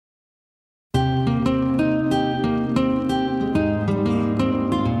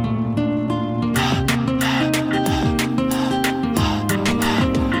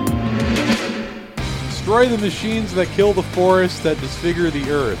Destroy the machines that kill the forests that disfigure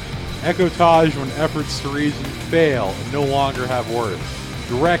the earth. Echotage when efforts to reason fail and no longer have worth.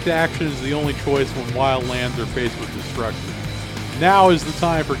 Direct action is the only choice when wild lands are faced with destruction. Now is the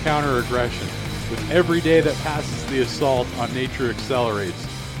time for counter-aggression. With every day that passes, the assault on nature accelerates.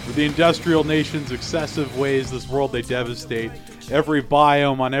 With the industrial nation's excessive ways this world they devastate, every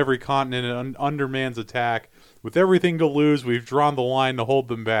biome on every continent under man's attack. With everything to lose, we've drawn the line to hold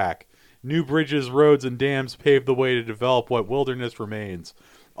them back. New bridges, roads, and dams pave the way to develop what wilderness remains.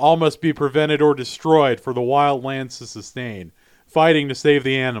 All must be prevented or destroyed for the wild lands to sustain. Fighting to save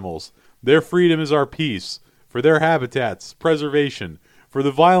the animals. Their freedom is our peace. For their habitats, preservation. For the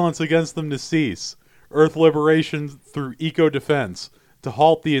violence against them to cease. Earth liberation through eco-defense. To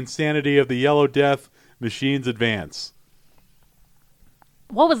halt the insanity of the Yellow Death, machines advance.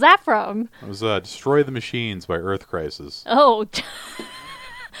 What was that from? It was Destroy the Machines by Earth Crisis. Oh.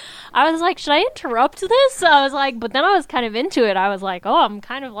 I was like, should I interrupt this? I was like, but then I was kind of into it. I was like, oh, I'm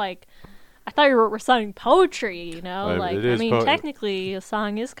kind of like, I thought you were reciting poetry, you know? Technically, a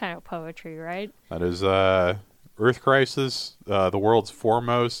song is kind of poetry, right? That is Earth Crisis, the world's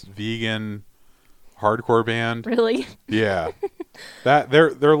foremost vegan hardcore band. Really? Yeah.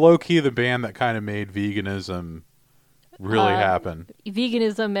 They're low-key the band that kind of made veganism really happen.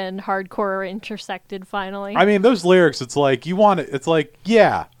 Veganism and hardcore intersected finally. I mean, those lyrics, it's like,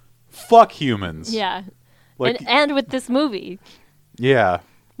 yeah, fuck humans. Yeah. Like, and with this movie. Yeah.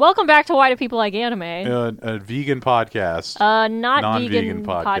 Welcome back to Why Do People Like Anime? A vegan podcast. Not non-vegan vegan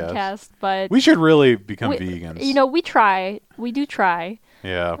podcast, but... We should really become vegans. You know, we try. We do try.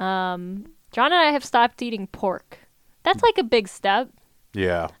 Yeah. John and I have stopped eating pork. That's like a big step.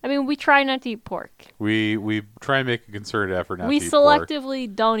 Yeah. I mean, we try not to eat pork. We try and make a concerted effort not to eat pork. We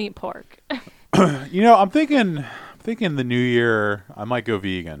selectively don't eat pork. You know, I'm thinking the new year I might go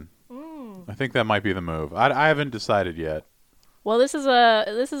vegan. I think that might be the move. I haven't decided yet. Well, this is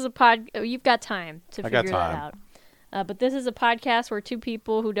a pod. You've got time to figure that out. But this is a podcast where two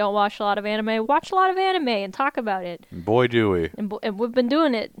people who don't watch a lot of anime watch a lot of anime and talk about it. And boy, do we! And we've been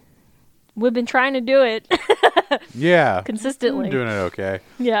doing it. We've been trying to do it. Yeah, consistently doing it okay.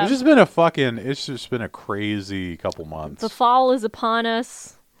 Yeah, it's just been a crazy couple months. The fall is upon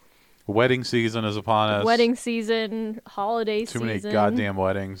us. Wedding season is upon us. Wedding season, holiday season. Too many goddamn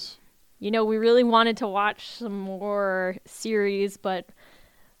weddings. You know, we really wanted to watch some more series, but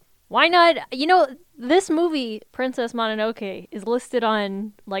why not? You know, this movie, Princess Mononoke, is listed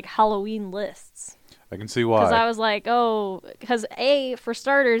on, like, Halloween lists. I can see why. Because I was like, because for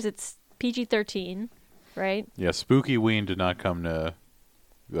starters, it's PG-13, right? Yeah, Spooky Ween did not come to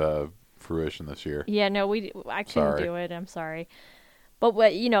fruition this year. Yeah, no, I couldn't do it. I'm sorry.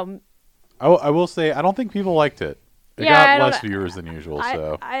 But, you know... I will say, I don't think people liked it. It got less viewers than usual,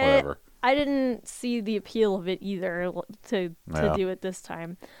 whatever. I didn't see the appeal of it either to do it this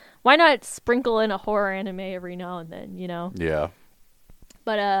time. Why not sprinkle in a horror anime every now and then, you know? Yeah.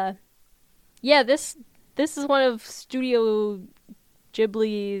 But yeah, this is one of Studio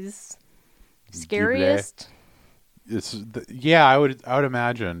Ghibli's scariest. I would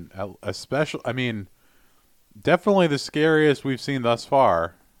imagine, especially. I mean, definitely the scariest we've seen thus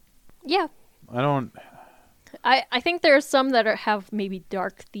far. Yeah. I think there are some that have maybe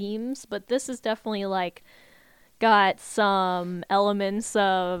dark themes, but this is definitely like got some elements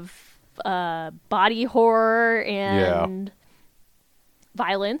of body horror and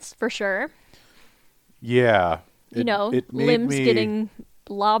violence for sure. Yeah. Limbs getting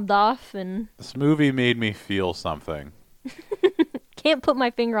lobbed off, and this movie made me feel something. Can't put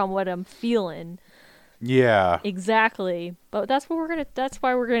my finger on what I'm feeling. Yeah. Exactly. But that's why we're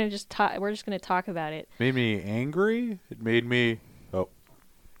gonna just talk. We're just gonna talk about it. Made me angry. It made me. Oh.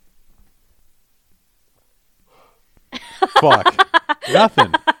 Fuck.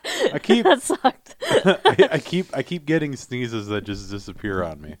 Nothing. That sucked. I keep getting sneezes that just disappear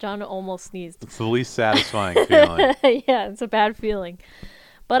on me. John almost sneezed. It's the least satisfying feeling. Yeah, it's a bad feeling.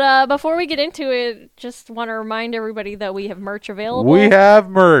 But before we get into it, just want to remind everybody that we have merch available. We have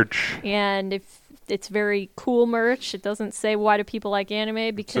merch. And if it's very cool merch, it doesn't say why do people like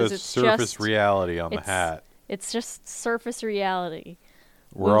anime, because it's surface reality on the hat. It's just surface reality.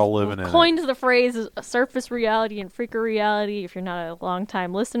 We're all living in it. Coined the phrase surface reality and freaker reality. If you're not a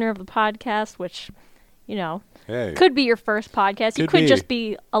long-time listener of the podcast, which, you know, could be your first podcast. You could just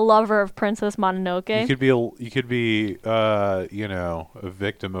be a lover of Princess Mononoke. You could be a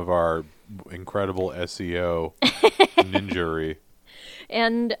victim of our incredible SEO ninjery.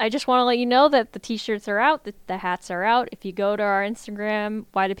 And I just want to let you know that the t-shirts are out, the hats are out. If you go to our Instagram,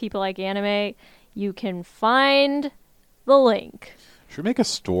 Why Do People Like Anime, you can find the link. Should we make a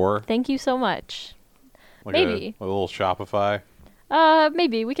store? Thank you so much. Like Maybe. a little Shopify.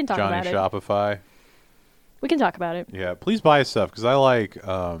 Maybe we can talk Johnny about it. Shopify. We can talk about it. Yeah, please buy stuff because I like.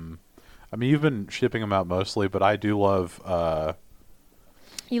 I mean, you've been shipping them out mostly, but I do love.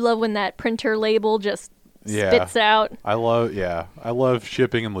 You love when that printer label just Yeah. spits out. I love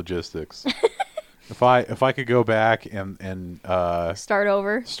shipping and logistics. If I could go back and Start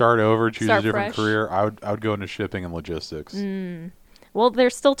over. choose Start a different fresh. career, I would go into shipping and logistics. Well,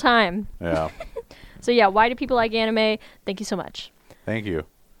 there's still time. Yeah. So yeah, why do people like anime? Thank you so much. Thank you.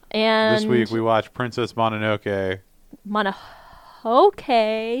 And This week we watched Princess Mononoke: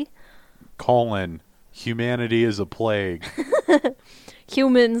 Mononoke. Humanity is a plague.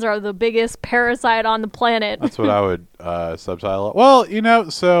 Humans are the biggest parasite on the planet. That's what I would subtitle it. Well,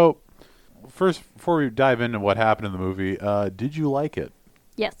 so first, before we dive into what happened in the movie, did you like it?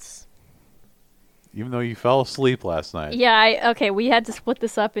 Yes. Even though you fell asleep last night. Yeah, okay, we had to split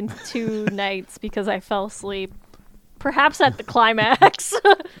this up into 2 nights because I fell asleep. Perhaps at the climax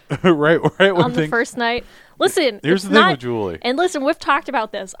right when on the first night. Listen, Here's it's the thing not, with Julie. And listen, we've talked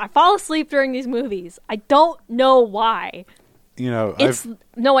about this. I fall asleep during these movies. I don't know why. No,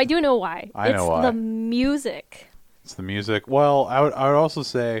 I do know why. I know why. It's the music. It's the music. Well, I would also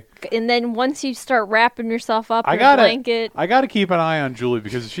say, And then once you start wrapping yourself up in a I blanket. gotta keep an eye on Julie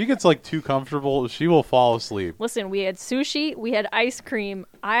because if she gets like too comfortable, she will fall asleep. Listen, we had sushi, we had ice cream.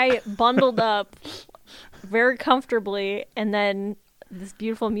 I bundled up very comfortably, and then this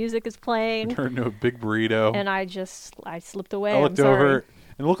beautiful music is playing, Turned into a big burrito. and I slipped away. I looked I'm sorry. over,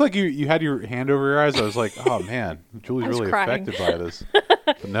 and it looked like you had your hand over your eyes. I was like, oh man, Julie's I was really crying. affected by this.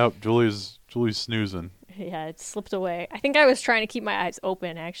 But nope, Julie's snoozing. Yeah, it slipped away. I think I was trying to keep my eyes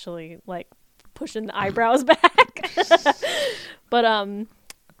open, actually, like pushing the eyebrows back. But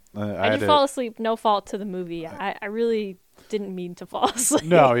I did fall asleep. No fault to the movie. I really didn't mean to fall asleep.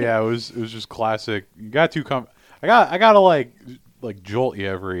 No, yeah, it was just classic. You got too I gotta like jolt you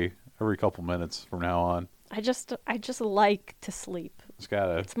every couple minutes from now on. I just like to sleep. Just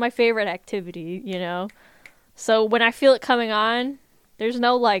gotta. It's my favorite activity, So when I feel it coming on, there's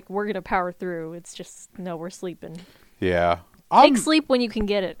no like we're gonna power through. It's just no, we're sleeping. Yeah. Take sleep when you can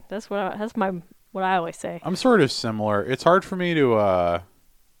get it. That's what I always say. I'm sort of similar. It's hard for me to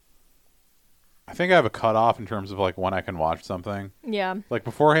I think I have a cutoff in terms of like when I can watch something. Yeah. Like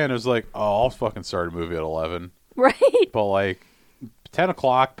beforehand it was like, oh, I'll fucking start a movie at 11. Right. But like 10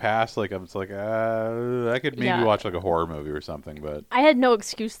 o'clock past, like I'm just like, I could maybe watch like a horror movie or something, but I had no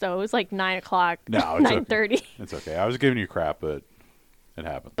excuse though. It was like 9:00. No, it's 9:30. Okay. It's okay. I was giving you crap, but it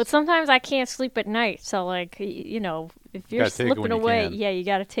happens. But sometimes I can't sleep at night, so like if you're slipping away, yeah, you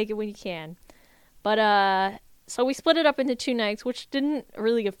got to take it when you can. But so we split it up into 2 nights, which didn't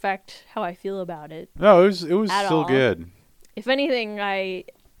really affect how I feel about it. No, it was At still all. good. If anything, I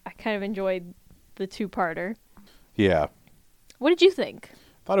kind of enjoyed the 2-parter. Yeah. What did you think?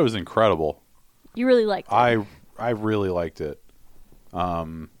 Thought it was incredible. You really liked it. I really liked it.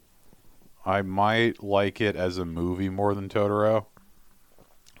 I might like it as a movie more than Totoro.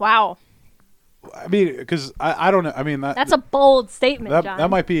 Wow. I mean, because I don't know. I mean, That's a bold statement, John. that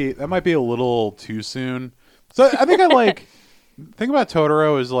might be a little too soon. So I think I like. Thing about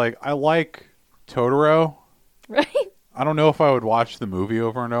Totoro is like I like Totoro. Right? I don't know if I would watch the movie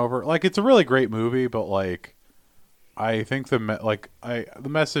over and over. Like it's a really great movie, but like I think the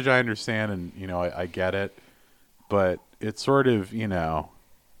message I understand and I get it, but it's sort of I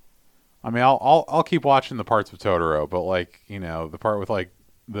mean I'll keep watching the parts of Totoro, but like the part with like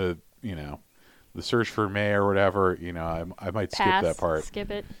the the search for May or whatever, I might skip that part. Skip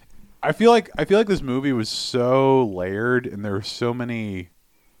it. I feel like this movie was so layered and there were so many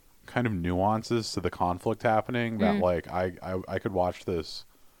kind of nuances to the conflict happening that like I could watch this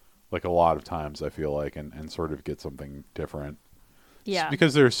like a lot of times, I feel like, and sort of get something different. Yeah. Just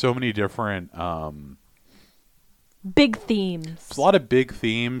because there's so many different big themes. there's a lot of big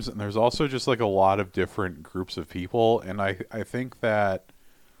themes, and there's also just like a lot of different groups of people, and I think that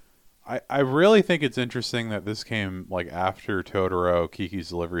I really think it's interesting that this came like after Totoro, Kiki's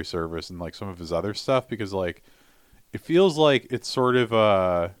Delivery Service, and like some of his other stuff, because like it feels like it's sort of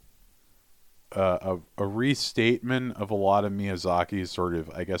a restatement of a lot of Miyazaki's sort of,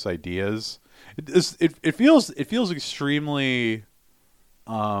 I guess, ideas. It feels extremely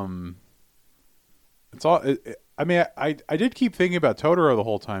it's all I mean I did keep thinking about Totoro the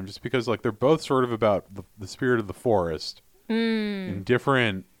whole time, just because like they're both sort of about the spirit of the forest in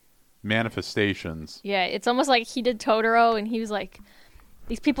different manifestations. Yeah, it's almost like he did Totoro and he was like,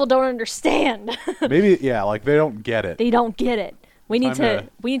 these people don't understand. Maybe like they don't get it. They don't get it. We need Time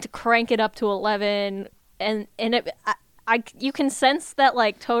to crank it up to 11, and I you can sense that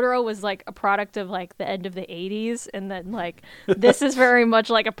like Totoro was like a product of like the end of the 80s, and then like this is very much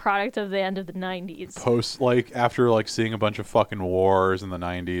like a product of the end of the 90s. Post like after like seeing a bunch of fucking wars in the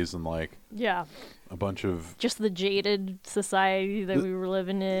 90s and like Yeah. a bunch of Just the jaded society that we were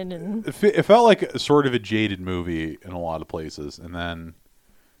living in, and it felt like a sort of a jaded movie in a lot of places. And then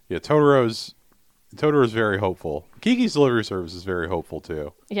yeah, Totoro's very hopeful. Kiki's Delivery Service is very hopeful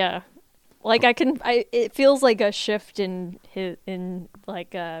too. yeah. Like it feels like a shift it feels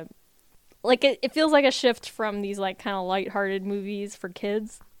like a shift from these like kind of lighthearted movies for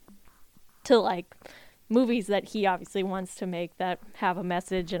kids to like movies that he obviously wants to make that have a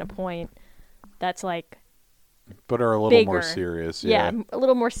message and a point that's like but are a little bigger. more serious. Yeah, a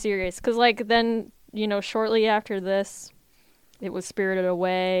little more serious, cuz like then, shortly after this it was Spirited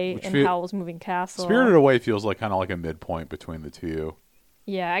Away and Howl's Moving Castle. Spirited Away feels like kind of like a midpoint between the two.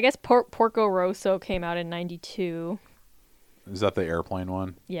 Yeah, I guess Porco Rosso came out in 92. Is that the airplane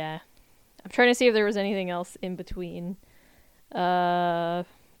one? Yeah. I'm trying to see if there was anything else in between. Pom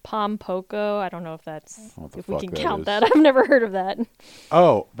Poko, I don't know if we can count that. I've never heard of that.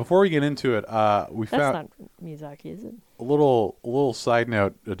 Oh, before we get into it, That's not Miyazaki, is it? A little side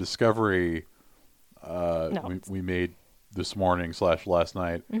note, a discovery No. we made this morning / last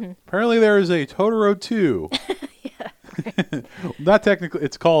night. Mm-hmm. Apparently there is a Totoro 2. Not technically.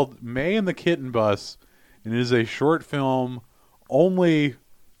 It's called May and the Kitten Bus, and it is a short film only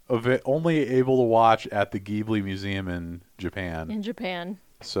able to watch at the Ghibli Museum in Japan. In Japan.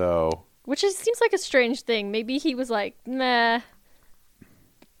 So, which seems like a strange thing. Maybe he was like, nah,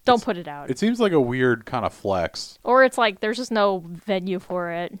 don't put it out. It seems like a weird kind of flex. Or it's like there's just no venue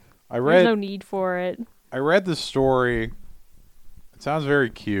for it. There's no need for it. I read the story. It sounds very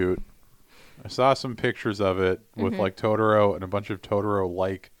cute. I saw some pictures of it with like Totoro and a bunch of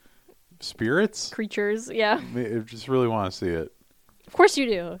Totoro-like spirits. Creatures, yeah. I just really want to see it. Of course you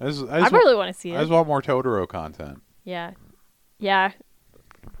do. I really want to see it. I just want more Totoro content. Yeah. Yeah.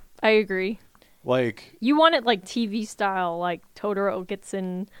 I agree. Like, you want it like TV style, like Totoro gets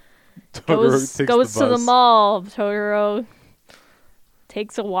in, goes to the mall. Totoro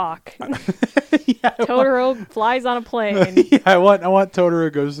takes a walk. Totoro flies on a plane. Yeah, I want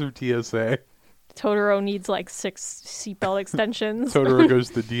Totoro goes through TSA. Totoro needs like 6 seatbelt extensions. Totoro goes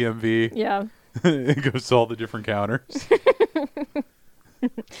to DMV. Yeah. It goes to all the different counters.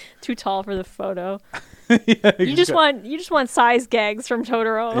 Too tall for the photo. Yeah, you just want size gags from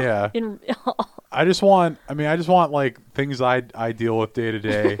Totoro. Yeah. I just want like things I deal with day to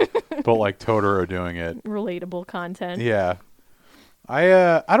day, but like Totoro doing it. Relatable content. Yeah.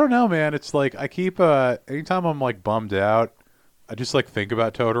 I don't know, man. It's like I keep anytime I'm like bummed out, I just like think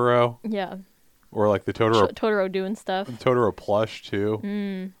about Totoro. Yeah. Or like the Totoro doing stuff. Totoro plush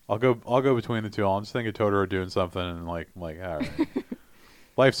too. I'll go between the two. I'll just think of Totoro doing something and like all right.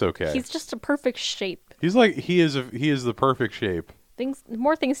 Life's okay. He's just a perfect shape. He's like he is the perfect shape.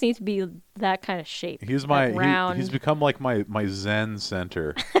 More things need to be that kind of shape. He's round. He's become like my Zen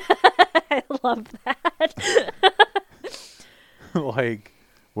center. I love that. Like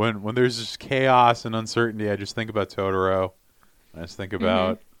when there's just chaos and uncertainty, I just think about Totoro. I just think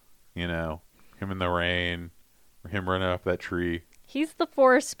about him in the rain, or him running up that tree. He's the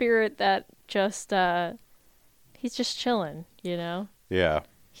forest spirit that just he's just chilling, Yeah.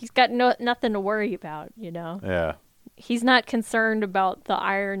 He's got nothing to worry about, Yeah. He's not concerned about the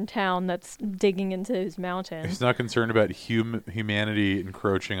iron town that's digging into his mountain. He's not concerned about humanity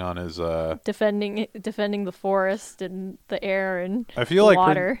encroaching on his defending the forest and the air and I feel the like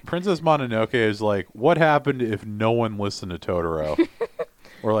water. Princess Mononoke is like, what happened if no one listened to Totoro?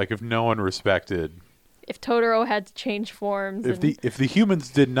 Or like if no one respected. If Totoro had to change forms. If the humans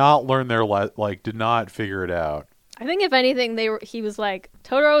did not learn did not figure it out. I think if anything, he was like,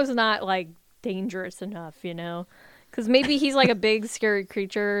 Totoro's not like dangerous enough, because maybe he's like a big scary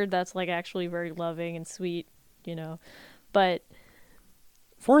creature that's like actually very loving and sweet, but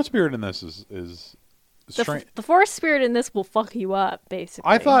forest spirit in this is strange. The forest spirit in this will fuck you up, basically.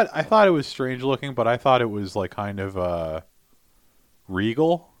 I thought it was strange looking, but I thought it was like kind of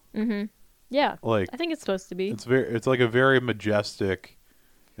regal. Mm-hmm. Yeah, like I think it's supposed to be. It's like a very majestic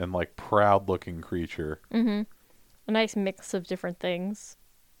and like proud looking creature. Mm-hmm. A nice mix of different things.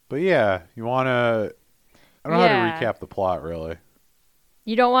 But yeah, you want to... I don't know how to recap the plot, really.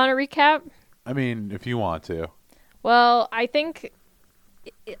 You don't want to recap? I mean, if you want to. Well, I think...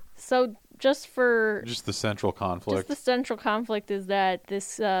 So, just the central conflict. Just the central conflict is that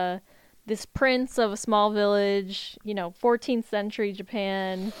this prince of a small village, 14th century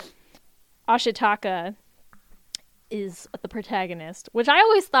Japan, Ashitaka, is the protagonist. Which I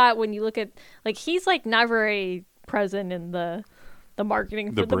always thought when you look at... Like, he's like not very present in the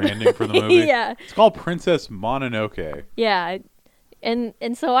marketing The for branding for the movie. Yeah. It's called Princess Mononoke. Yeah. And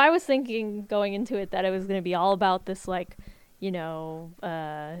so I was thinking going into it that it was going to be all about this, like,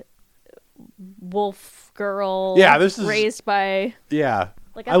 wolf girl this is raised by... Yeah.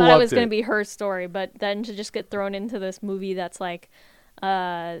 Like, I thought it was going to be her story, but then to just get thrown into this movie that's like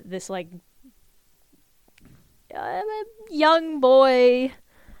this, like, young boy...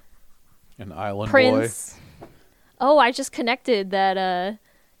 An island prince. boy. Oh, I just connected that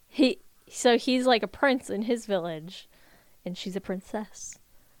he's like a prince in his village, and she's a princess.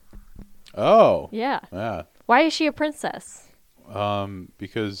 Oh. Yeah. Yeah. Why is she a princess?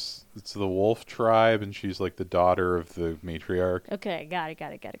 Because it's the wolf tribe, and she's like the daughter of the matriarch. Okay, got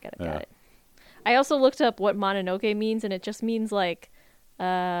it. I also looked up what Mononoke means, and it just means like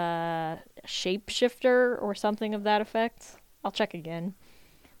shapeshifter or something of that effect. I'll check again.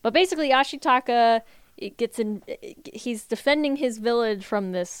 But basically, Ashitaka he's defending his village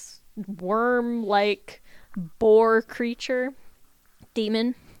from this worm-like boar creature,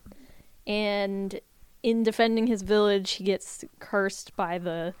 demon, and in defending his village, he gets cursed by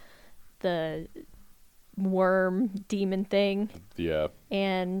the worm demon thing. Yeah.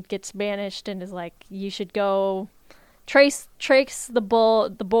 And gets banished and is like, you should go trace the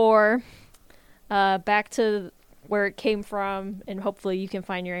boar back to where it came from, and hopefully you can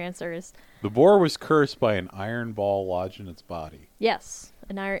find your answers. The boar was cursed by an iron ball lodged in its body. Yes,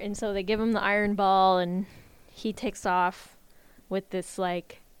 and so they give him the iron ball, and he takes off with this,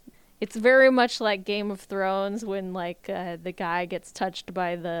 like, it's very much like Game of Thrones when, like, the guy gets touched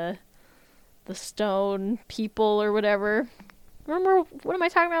by the stone people or whatever. Remember, what am I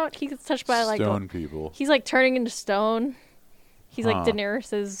talking about? He gets touched by, like, stone people. He's, like, turning into stone. He's like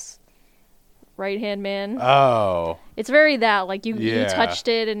Daenerys's right-hand man. Oh. It's very that, like, you touched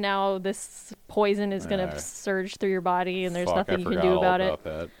it, and now this poison is going to surge through your body, and there's nothing you can do about it.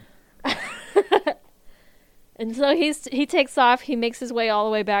 That. And so he takes off. He makes his way all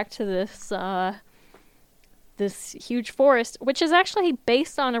the way back to this huge forest, which is actually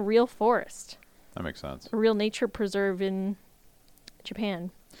based on a real forest. That makes sense. A real nature preserve in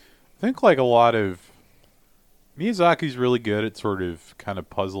Japan. I think, like, a lot of Miyazaki's really good at sort of kind of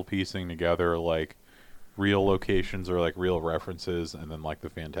puzzle piecing together, like, real locations or, like, real references, and then, like, the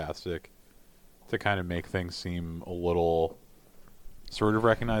fantastic to kind of make things seem a little sort of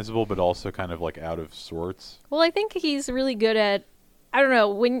recognizable, but also kind of, like, out of sorts. Well, I think he's really good at, I don't know,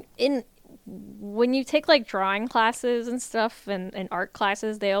 when you take, like, drawing classes and stuff and art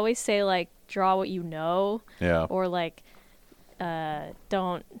classes, they always say, like, draw what you know. Yeah. Or, like,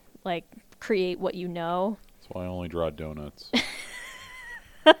 don't, like, create what you know. That's why I only draw donuts.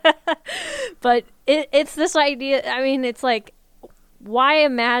 But it's this idea, I mean, it's like, why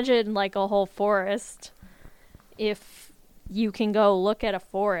imagine, like, a whole forest if you can go look at a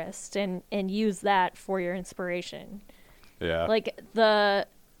forest and use that for your inspiration? Yeah. Like,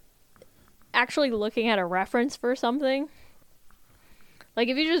 actually looking at a reference for something. Like,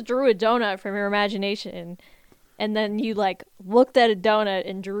 if you just drew a donut from your imagination and then you, like, looked at a donut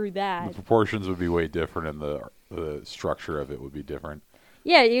and drew that. The proportions would be way different, and the structure of it would be different.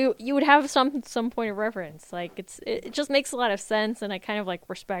 Yeah, you would have some point of reference. Like, it just makes a lot of sense, and I kind of, like,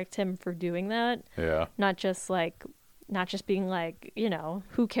 respect him for doing that. Yeah. Not just being like,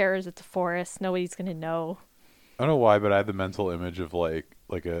 who cares? It's a forest. Nobody's gonna know. I don't know why, but I had the mental image of like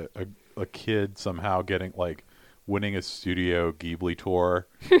a kid somehow getting, like, winning a Studio Ghibli tour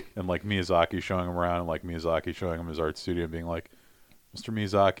and, like, Miyazaki showing him around, and, like, Miyazaki showing him his art studio and being like, Mr.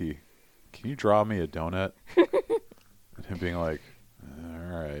 Miyazaki, can you draw me a donut? And him being like,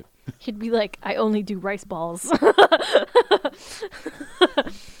 all right. He'd be like, I only do rice balls.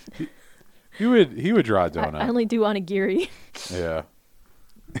 He would draw a donut. I only do onigiri. Yeah.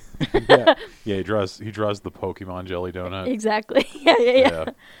 Yeah. He draws the Pokemon jelly donut. Exactly. Yeah.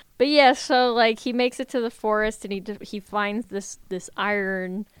 But yeah, so, like, he makes it to the forest, and he finds this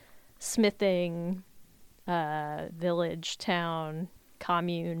iron smithing village, town,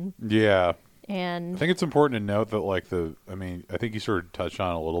 commune. Yeah. And I think it's important to note that, like, I think you sort of touched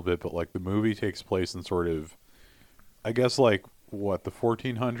on it a little bit, but, like, the movie takes place in sort of, I guess, like, what, the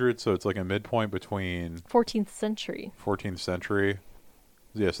 1400s? So it's like a midpoint between 14th century. 14th century.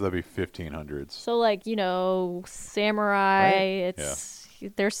 Yeah, so that'd be 1500s. So, like, samurai. Right?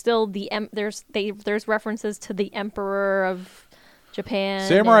 There's still there's references to the emperor of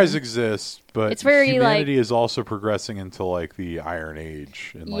Japan. Samurais exist, but it's very, humanity like, is also progressing into, like, the Iron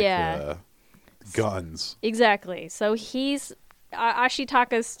Age and, like, the guns. Exactly. So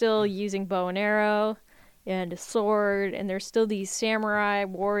Ashitaka's still using bow and arrow and a sword, and there's still these samurai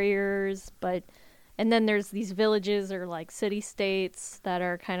warriors, and And then there's these villages or like city-states that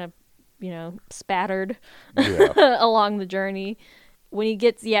are kind of, spattered along the journey. When he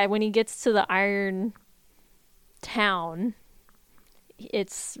gets to the Iron Town,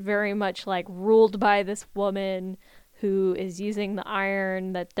 it's very much like ruled by this woman who is using the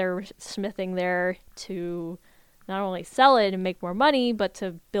iron that they're smithing there to not only sell it and make more money, but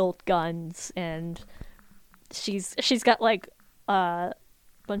to build guns. And she's got like a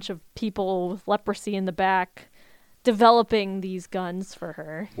bunch of people with leprosy in the back developing these guns for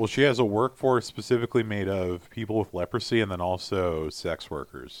her. Well, she has a workforce specifically made of people with leprosy and then also sex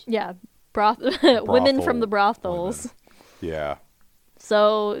workers. Yeah, women from the brothels. Women. Yeah.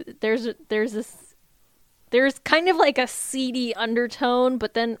 So there's kind of like a seedy undertone,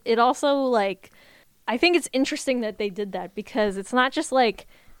 but then it also like, I think it's interesting that they did that because it's not just like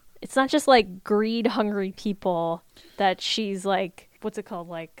greed hungry people that she's like, what's it called?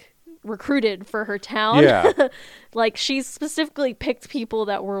 Like recruited for her town. Yeah. Like she's specifically picked people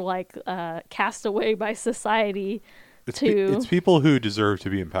that were like cast away by society. It's people who deserve to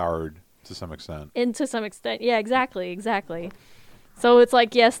be empowered to some extent. And to some extent. Yeah, exactly. So it's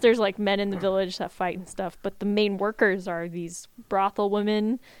like, yes, there's like men in the village that fight and stuff, but the main workers are these brothel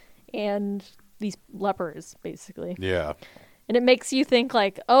women and these lepers, basically. Yeah. And it makes you think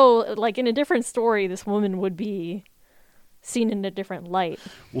like, oh, like in a different story, this woman would be seen in a different light.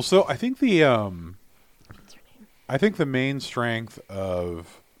 Well, so I think the main strength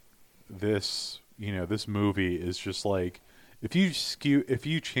of this, this movie is just like if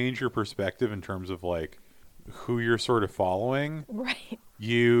you change your perspective in terms of like who you're sort of following, right?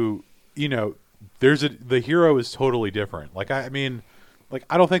 The hero is totally different. Like I mean, like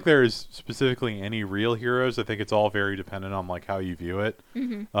I don't think there's specifically any real heroes. I think it's all very dependent on like how you view it.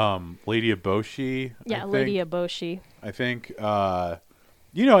 Mm-hmm. Lady Eboshi. Yeah, Lady Eboshi. I think Ruler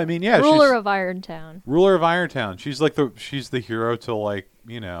of Irontown. Ruler of Irontown. She's the hero to like,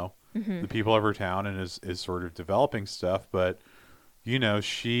 the people of her town and is sort of developing stuff, but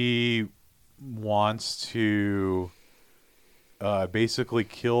she wants to basically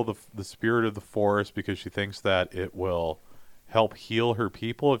kill the spirit of the forest because she thinks that it will help heal her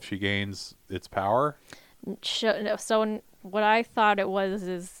people if she gains its power. So what I thought it was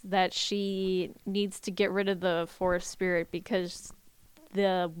is that she needs to get rid of the forest spirit because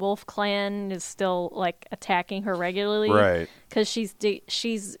the wolf clan is still like attacking her regularly, right? Because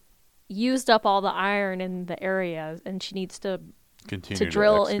she's used up all the iron in the area and she needs to continue to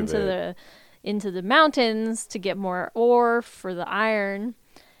drill excavate. into the mountains to get more ore for the iron,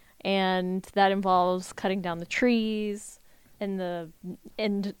 and that involves cutting down the trees, and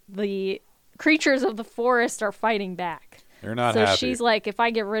the creatures of the forest are fighting back. They're not so happy. She's like, if I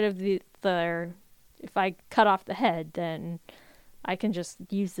get rid of if I cut off the head, then I can just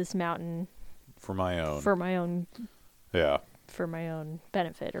use this mountain for my own yeah, for my own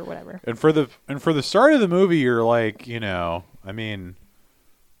benefit or whatever. And for the start of the movie, you're like, I mean,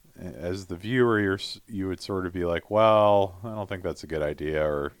 as the viewer, you would sort of be like, well, I don't think that's a good idea,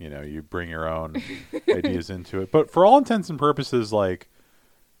 or you bring your own ideas into it. But for all intents and purposes, like,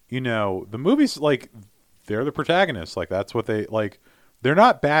 the movie's like they're the protagonists. Like that's what they like. They're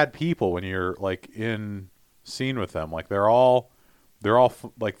not bad people when you're like in scene with them. Like they're all likable.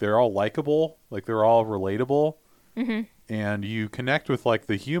 Like they're all relatable. Mm-hmm. And you connect with like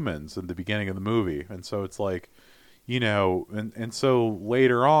the humans in the beginning of the movie, and so it's like, and so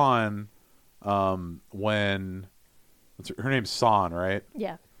later on, when her name's San, right?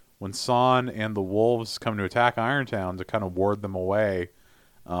 Yeah. When San and the wolves come to attack Irontown to kind of ward them away,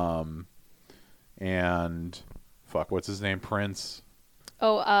 and what's his name? Prince.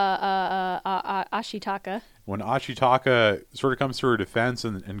 Oh, Ashitaka. When Ashitaka sort of comes to her defense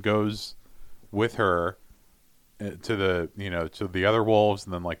and goes with her to the other wolves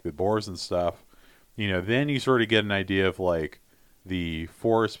and then like the boars and stuff, then you sort of get an idea of like the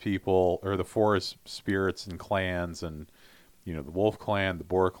forest people or the forest spirits and clans and the wolf clan, the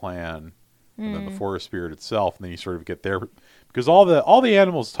boar clan, and then the forest spirit itself, and then you sort of get there because all the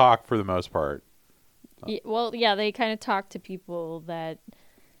animals talk for the most part. Well, yeah, they kind of talk to people that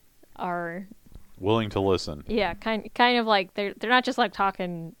are willing to listen. Yeah, kind of like they're not just like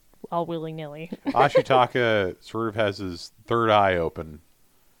talking all willy-nilly. Ashitaka sort of has his third eye open.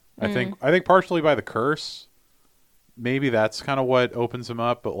 I think partially by the curse. Maybe that's kind of what opens him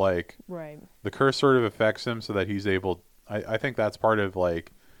up, but like right. The curse sort of affects him so that he's able I think that's part of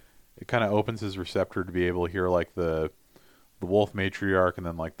like it kind of opens his receptor to be able to hear like the wolf matriarch and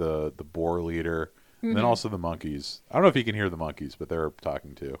then like the boar leader and then also the monkeys. I don't know if he can hear the monkeys, but they're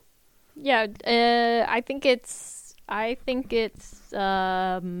talking too. Yeah, I think it's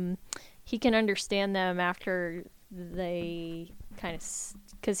he can understand them after they kind of,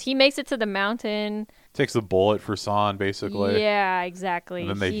 because he makes it to the mountain. Takes the bullet for San, basically. Yeah, exactly.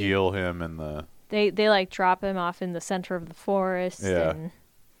 And then they heal him in the... They like drop him off in the center of the forest. Yeah. And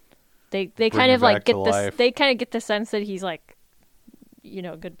they kind of like get this. They kind of get the sense that he's like, you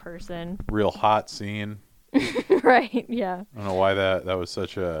know, a good person. Real hot scene. Right. Yeah. I don't know why that was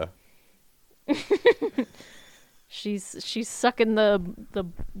such a... She's sucking the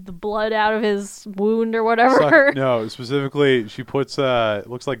blood out of his wound or whatever. No, specifically, she puts it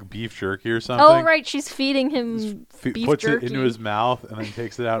looks like beef jerky or something. Oh right, she's feeding him beef puts jerky. It into his mouth and then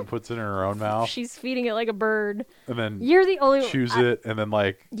takes it out and puts it in her own mouth. She's feeding it like a bird. And then you're the only chews it and then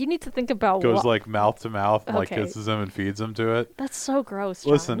like you need to think about goes like mouth to mouth and okay. like kisses him and feeds him to it. That's so gross.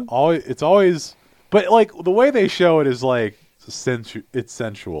 John. Listen, it's always, but like the way they show it is like it's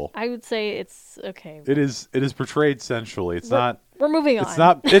sensual. I would say it's okay. It is portrayed sensually. It's not. We're moving on.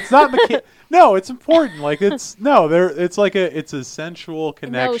 It's not no, it's important. Like it's it's a sensual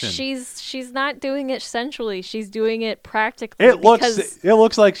connection. No, she's not doing it sensually. She's doing it practically. It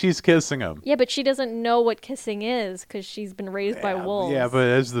looks like she's kissing him. Yeah, but she doesn't know what kissing is because she's been raised by wolves. Yeah, but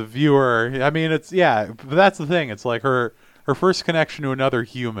as the viewer, I mean, but that's the thing. It's like her first connection to another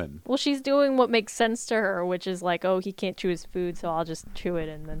human. Well, she's doing what makes sense to her, which is like, oh, he can't chew his food, so I'll just chew it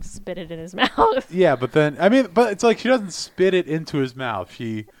and then spit it in his mouth. Yeah, but then but it's like she doesn't spit it into his mouth.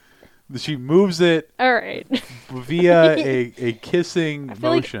 She moves it. All right. Via a kissing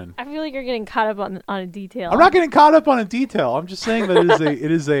motion. I feel like you're getting caught up on a detail. I'm not getting caught up on a detail. I'm just saying that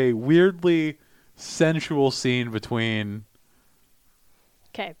it is a weirdly sensual scene between.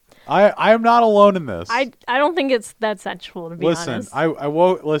 Okay. I am not alone in this. I don't think it's that sensual, to be honest.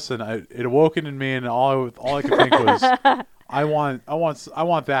 It awoken in me, and all I could think was, I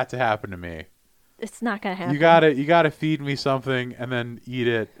want that to happen to me. It's not gonna happen. You gotta feed me something and then eat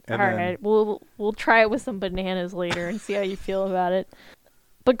it. And all right, we'll try it with some bananas later and see how you feel about it.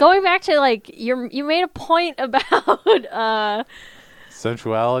 But going back to like you made a point about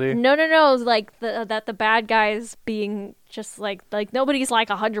sensuality. No, like that the bad guys being just like nobody's like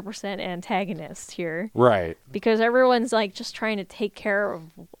 100% antagonist here, right? Because everyone's like just trying to take care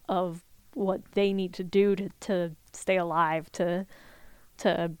of what they need to do to stay alive, to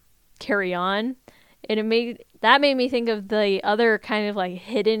carry on. And it made me think of the other kind of like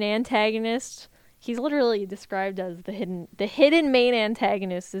hidden antagonist. He's literally described as the hidden main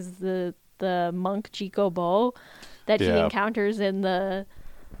antagonist is the monk Jiko Bo that he encounters in the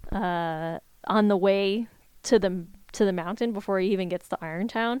on the way to the mountain before he even gets to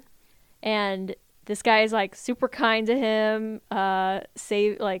Irontown. And this guy is like super kind to him,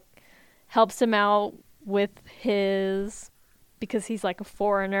 helps him out with because he's like a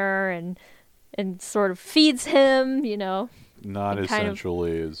foreigner and sort of feeds him, you know. Not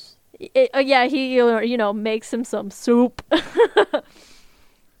essentially is. Yeah, he makes him some soup.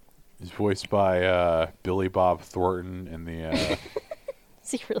 He's voiced by Billy Bob Thornton in the.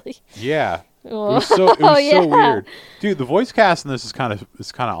 Is he really? Yeah. It was so weird, dude. The voice cast in this is kind of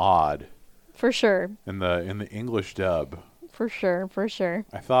odd. For sure. In the English dub. For sure.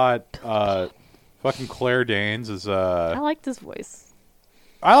 I thought fucking Claire Danes is I liked his voice.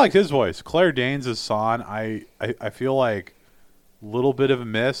 I liked his voice. Claire Danes is San. I feel like a little bit of a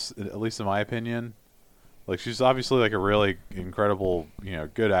miss, at least in my opinion. Like she's obviously like a really incredible,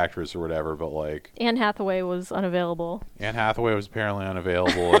 good actress or whatever, but like Anne Hathaway was unavailable. Anne Hathaway was apparently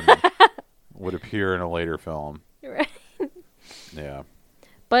unavailable and would appear in a later film. Right. Yeah.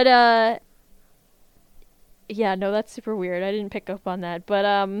 But yeah, no, that's super weird. I didn't pick up on that. But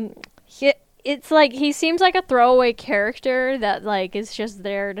it's like he seems like a throwaway character that like is just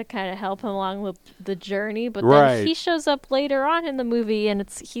there to kind of help him along the journey. But then he shows up later on in the movie, and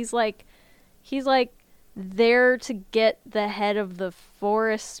he's like there to get the head of the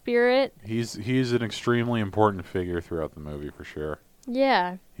forest spirit. He's an extremely important figure throughout the movie for sure.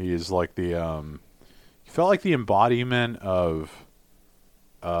 Yeah. He is like he felt like the embodiment of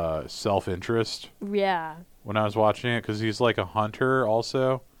self-interest. Yeah. When I was watching it, because he's like a hunter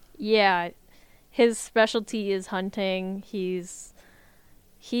also. Yeah. His specialty is hunting.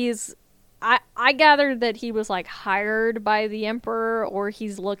 I gathered that he was like hired by the Emperor, or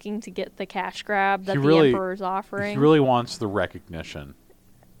he's looking to get the cash grab that the Emperor's offering. He really wants the recognition.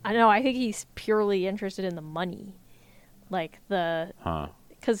 I know. I think he's purely interested in the money, like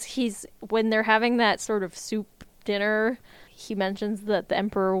because when they're having that sort of soup dinner, he mentions that the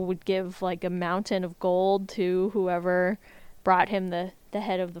Emperor would give like a mountain of gold to whoever brought him the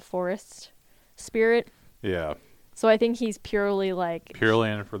head of the forest spirit. Yeah. So I think he's purely in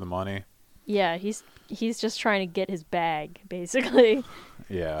it for the money. Yeah, he's just trying to get his bag, basically.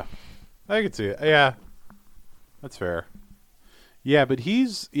 Yeah. I could see it. Yeah, that's fair. Yeah, but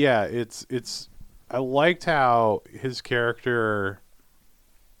it's. I liked how his character,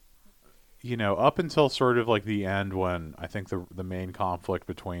 up until sort of like the end when I think the main conflict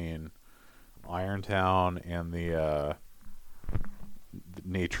between Irontown and the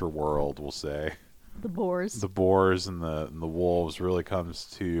nature world, we'll say, The boars. the boars and the wolves really comes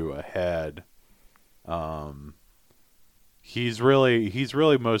to a head. He's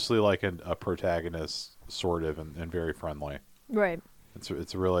really mostly like a protagonist, sort of, and very friendly. Right. It's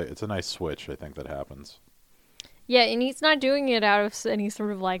a nice switch, I think, that happens. Yeah, and he's not doing it out of any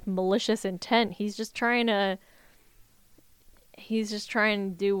sort of like malicious intent. He's just trying to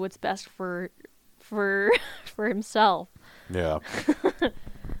do what's best for for himself. Yeah.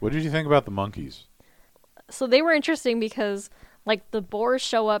 What did you think about the monkeys? So they were interesting because like the boars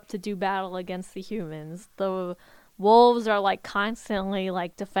show up to do battle against the humans. The wolves are like constantly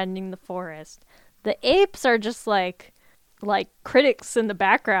like defending the forest. The apes are just like critics in the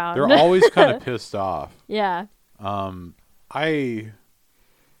background. They're always kind of pissed off. Yeah.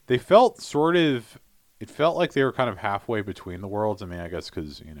 They felt sort of. It felt like they were kind of halfway between the worlds. I mean, I guess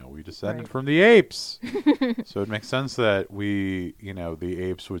because we descended from the apes, so it makes sense that the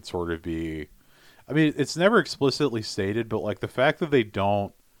apes would sort of be. I mean, it's never explicitly stated, but like the fact that they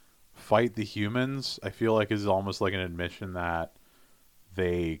don't fight the humans, I feel like is almost like an admission that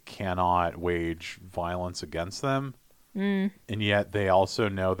they cannot wage violence against them. And yet they also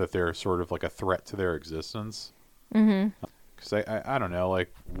know that they're sort of like a threat to their existence. Because I don't know,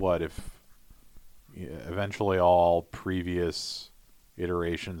 like, what if eventually all previous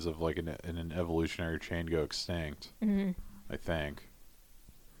iterations of like an evolutionary chain go extinct? I think.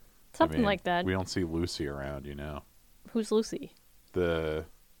 Something like that. We don't see Lucy around, Who's Lucy? The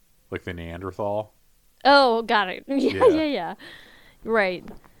Neanderthal. Oh, got it. Yeah. Yeah. Right.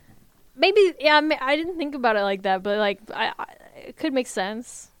 Maybe, yeah, I didn't think about it like that, but like, it could make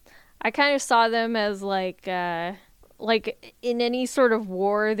sense. I kind of saw them as like in any sort of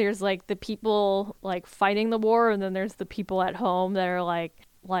war, there's like the people like fighting the war, and then there's the people at home that are like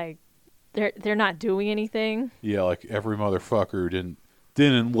they're not doing anything. Yeah, like every motherfucker who didn't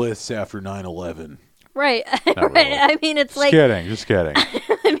enlist after 9/11. Right. Not Right. really. I mean, it's Just kidding.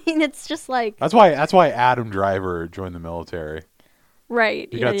 I mean, it's just like That's why Adam Driver joined the military. right.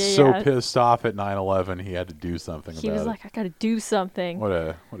 He yeah, got yeah, so yeah. pissed off at 9/11, he had to do something He about was it. like, I gotta do something. What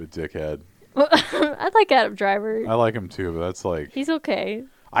a dickhead. I like Adam Driver. I like him too, but that's like He's okay.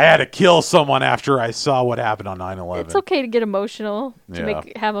 I had to kill someone after I saw what happened on 9/11. It's okay to get emotional, to Yeah.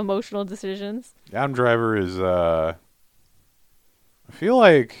 have emotional decisions. Adam Driver is I feel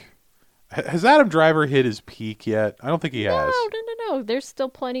like has Adam Driver hit his peak yet? I don't think he has. No. There's still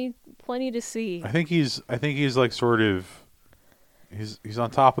plenty to see. I think he's like sort of he's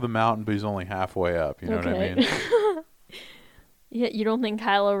on top of the mountain, but he's only halfway up. You know what I mean? Yeah, you don't think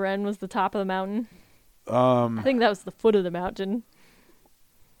Kylo Ren was the top of the mountain? I think that was the foot of the mountain.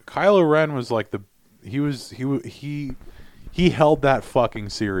 Kylo Ren was like he held that fucking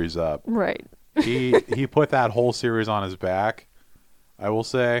series up. Right. He put that whole series on his back, I will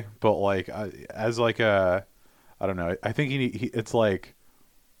say. But like as like a, I don't know. I think it's like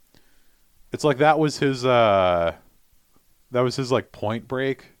that was his like Point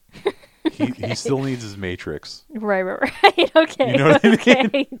Break. Okay. He still needs his Matrix. Right. Okay. You know what I mean?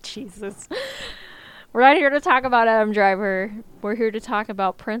 Okay. Jesus. We're not here to talk about Adam Driver. We're here to talk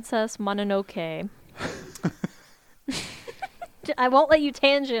about Princess Mononoke. I won't let you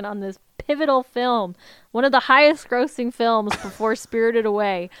tangent on this pivotal film. One of the highest grossing films before Spirited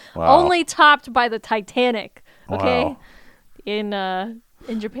Away. Wow. Only topped by the Titanic. Okay? Wow. In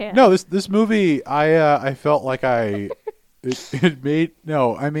Japan. No, this movie, I felt like it made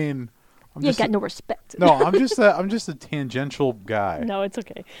no. I mean, You ain't got no respect. no. I'm just a tangential guy. No, it's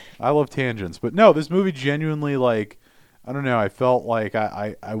okay. I love tangents, but no, this movie genuinely, like, I don't know. I felt like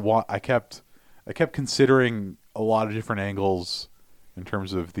I kept considering a lot of different angles in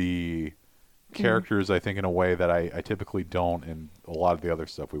terms of the characters. I think in a way that I typically don't in a lot of the other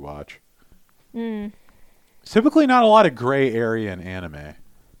stuff we watch. Typically, not a lot of gray area in anime.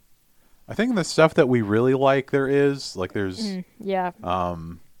 I think in the stuff that we really like, there's Yeah.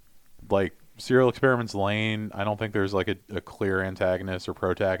 like Serial Experiments Lane. I don't think there's like a clear antagonist or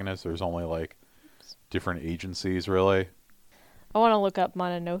protagonist. There's only like different agencies, really. I want to look up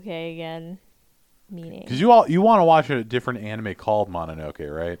Mononoke again. Meaning. Because you want to watch a different anime called Mononoke,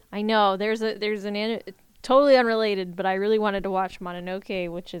 right? I know there's an totally unrelated, but I really wanted to watch Mononoke,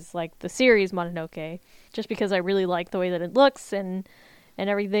 which is like the series Mononoke, just because I really like the way that it looks and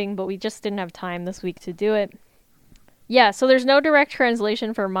everything. But we just didn't have time this week to do it. Yeah, so there's no direct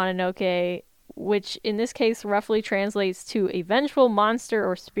translation for Mononoke, which in this case roughly translates to a vengeful monster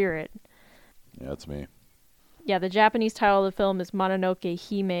or spirit. Yeah, that's me. Yeah, the Japanese title of the film is Mononoke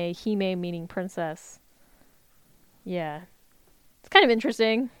Hime, Hime meaning princess. Yeah. It's kind of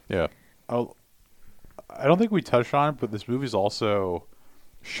interesting. Yeah. I don't think we touched on it, but this movie's also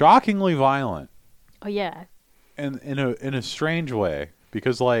shockingly violent. Oh yeah. And in a strange way.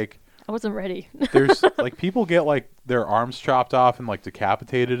 Because like I wasn't ready. there's like people get like their arms chopped off and like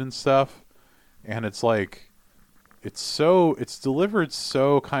decapitated and stuff. And it's like it's delivered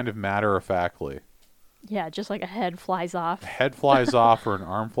so kind of matter of factly. Yeah, just like a head flies off. A head flies off or an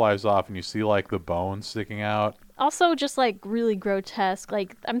arm flies off and you see like the bone sticking out. Also just like really grotesque.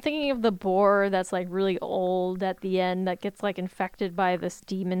 Like I'm thinking of the boar that's like really old at the end that gets like infected by this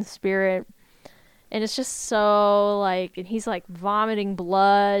demon spirit. And it's just so like, and he's like vomiting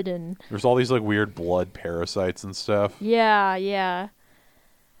blood and there's all these like weird blood parasites and stuff. yeah, yeah.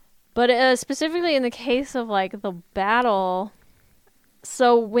 But specifically in the case of like the battle,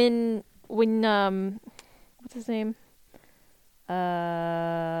 so when what's his name?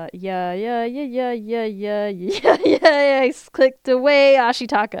 I clicked away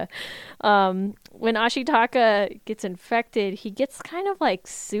Ashitaka. When Ashitaka gets infected, he gets kind of like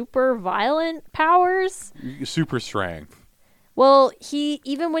super violent powers. Super strength. Well,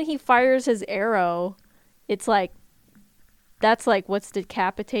 even when he fires his arrow, it's like that's like what's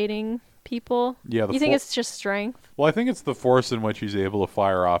decapitating people. Yeah, you think it's just strength? Well, I think it's the force in which he's able to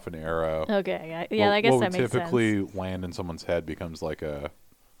fire off an arrow. Okay, yeah, I guess that makes sense. What would typically land in someone's head becomes like a...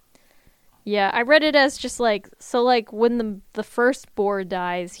 Yeah, I read it as just like, so like when the first boar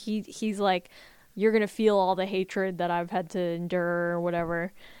dies, he's like, you're going to feel all the hatred that I've had to endure or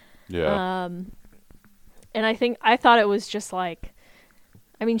whatever. Yeah. And I thought it was just like,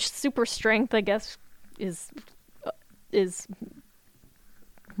 I mean, super strength, I guess, is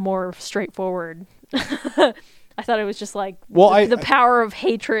more straightforward. I thought it was just like the power of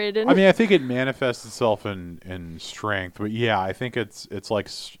hatred. And I mean, I think it manifests itself in strength, but yeah, I think it's like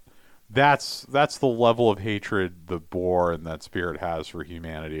that's the level of hatred the boar and that spirit has for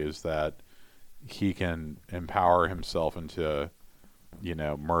humanity, is that he can empower himself into,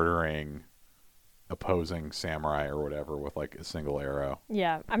 murdering opposing samurai or whatever with like a single arrow.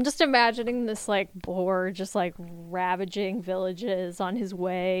 Yeah, I'm just imagining this like boar just like ravaging villages on his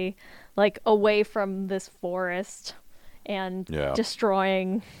way, like away from this forest, and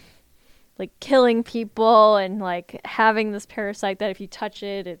destroying, like killing people, and like having this parasite that if you touch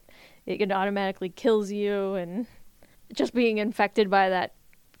it automatically kills you, and just being infected by that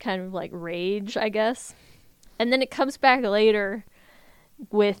kind of like rage, I guess. And then it comes back later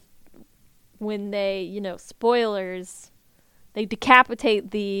with when they, spoilers, they decapitate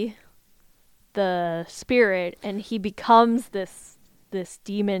the spirit, and he becomes this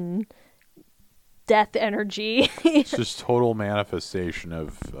demon death energy. It's just total manifestation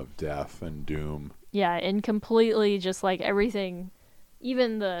of death and doom. Yeah, and completely just like everything,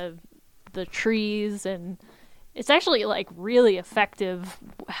 even the trees, and it's actually like really effective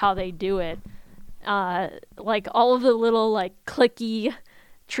how they do it. Like all of the little like clicky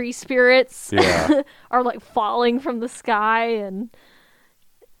tree spirits are like falling from the sky, and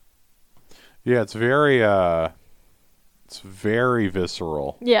it's very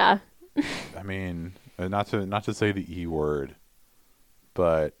visceral. Yeah. I mean, not to say the E word,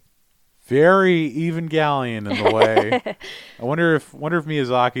 but very Evangelion in the way. I wonder if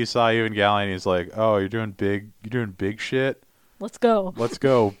Miyazaki saw Evangelion and he's like, "Oh, you're doing big shit. Let's go,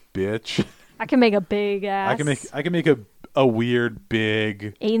 bitch. I can make a big ass. I can make a weird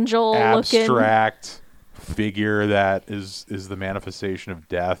big angel abstract figure that is the manifestation of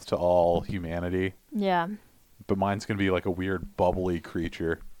death to all humanity." Yeah. But mine's going to be like a weird bubbly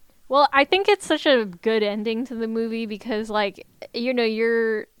creature. Well, I think it's such a good ending to the movie because like,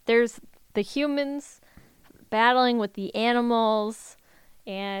 there's the humans battling with the animals,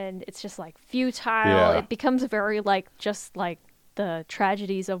 and it's just like futile. Yeah. It becomes very like just like the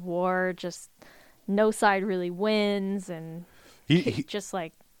tragedies of war, just no side really wins, and he just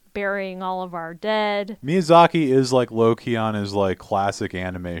like burying all of our dead. Miyazaki is like low-key on his like classic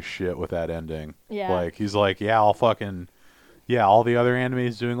anime shit with that ending. Yeah. Like he's like, all the other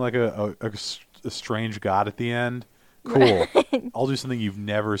animes doing like a strange god at the end. Cool. Right. I'll do something you've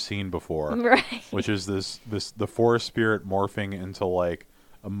never seen before. Right. Which is the forest spirit morphing into like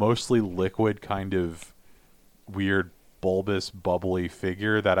a mostly liquid kind of weird bulbous bubbly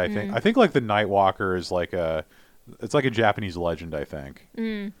figure that I think like the Nightwalker is like it's like a Japanese legend, I think.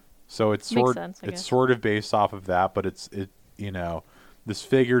 So it's sort of based off of that, but this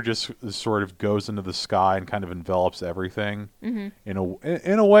figure just sort of goes into the sky and kind of envelops everything in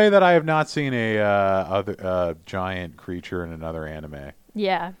a way that I have not seen a other giant creature in another anime.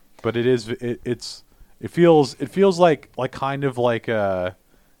 Yeah. But it feels like kind of like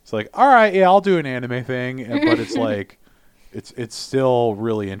it's like, all right, yeah, I'll do an anime thing, but it's like it's still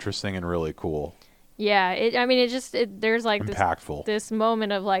really interesting and really cool. Yeah, there's like impactful. This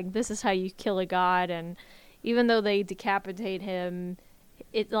moment of like, this is how you kill a god, and even though they decapitate him,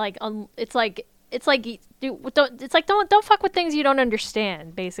 don't fuck with things you don't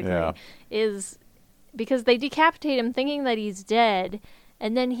understand. Basically, is because they decapitate him thinking that he's dead,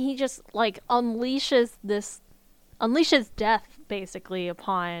 and then he just like unleashes death basically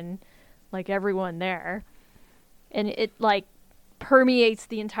upon like everyone there, and it like permeates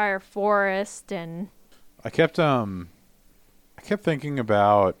the entire forest. And I kept thinking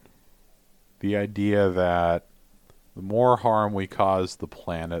about the idea that the more harm we cause the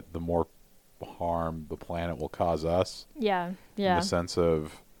planet, the more harm the planet will cause us. Yeah. In the sense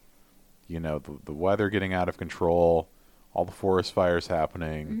of, the weather getting out of control, all the forest fires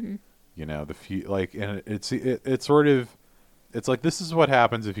happening, and it's sort of, it's like, this is what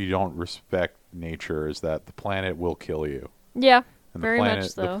happens if you don't respect nature, is that the planet will kill you. Yeah, and very much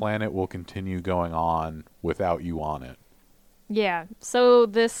so. The planet will continue going on without you on it. Yeah, so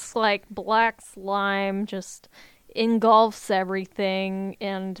this like black slime just engulfs everything,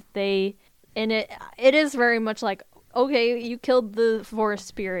 and it is very much like, okay, you killed the forest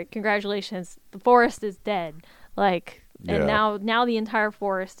spirit, congratulations, the forest is dead. Like, and now the entire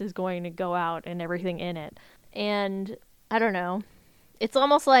forest is going to go out and everything in it. And I don't know, it's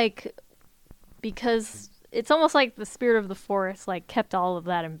almost like, because it's almost like the spirit of the forest like kept all of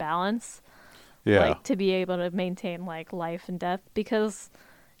that in balance. Yeah. Like, to be able to maintain like life and death, because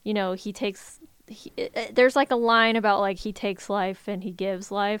there's like a line about like he takes life and he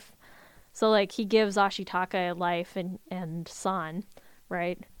gives life. So like he gives Ashitaka life and San,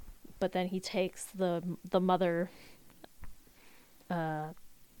 right? But then he takes the mother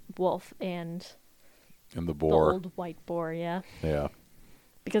wolf and the boar, the old white boar, yeah. Yeah.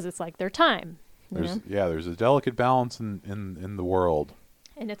 Because it's like their time. There's a delicate balance in the world.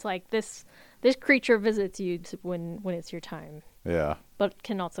 And it's like this creature visits you when it's your time. Yeah. But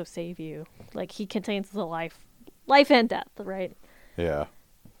can also save you. Like, he contains the life and death, right? Yeah.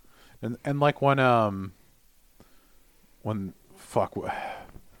 And like when Otomi?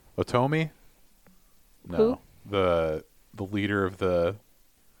 No. Who? The leader of the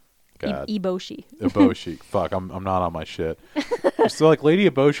Eboshi. Eboshi. Fuck, I'm not on my shit. So like Lady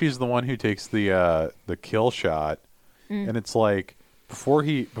Eboshi is the one who takes the kill shot, and it's like before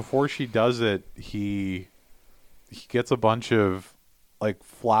she does it, he gets a bunch of like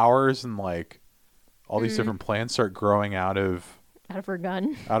flowers and like all these different plants start growing out of her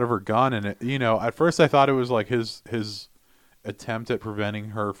gun. Out of her gun, and at first I thought it was like his attempt at preventing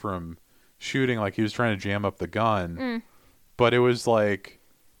her from shooting, like he was trying to jam up the gun, but it was like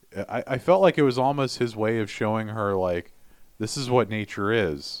I felt like it was almost his way of showing her like, this is what nature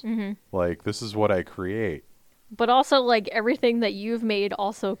is, like this is what I create. But also, like, everything that you've made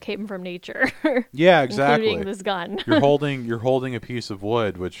also came from nature. Yeah, exactly. Including this gun. You're holding a piece of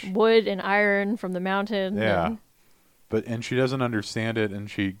wood, wood and iron from the mountain. Yeah. And she doesn't understand it, and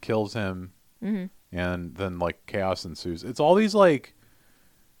she kills him, and then like chaos ensues. It's all these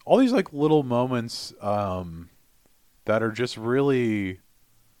little moments that are just really,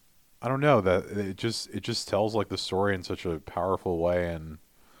 I don't know, that it just tells like the story in such a powerful way, and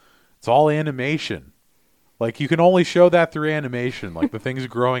it's all animation. Like, you can only show that through animation, like the things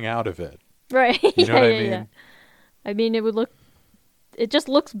growing out of it. Right. You know what I mean? Yeah. I mean, it just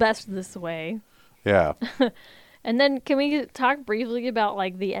looks best this way. Yeah. And then can we talk briefly about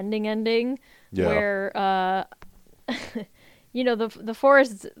like the ending? Yeah. Where the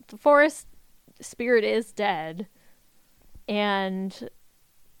forest spirit is dead, and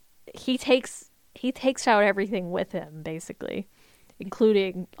he takes out everything with him, basically,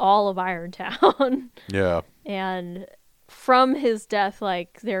 including all of Irontown. Yeah. And from his death,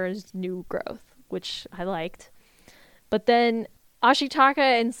 like, there is new growth, which I liked. But then Ashitaka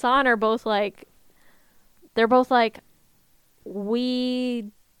and San are both like, we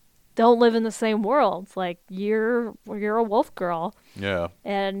don't live in the same world. Like, you're a wolf girl. Yeah.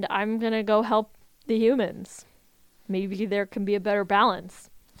 And I'm going to go help the humans. Maybe there can be a better balance.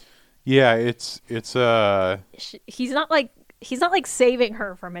 Yeah, it's he's not like saving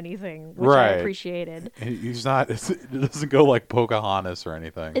her from anything, which right. I appreciated. He's not. It doesn't go like Pocahontas or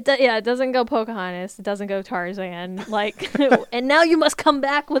anything. It doesn't go Pocahontas. It doesn't go Tarzan. Like, and now you must come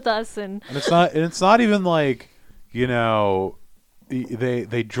back with us. And it's not even like,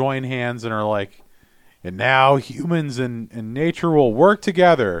 they join hands and are like, and now humans and nature will work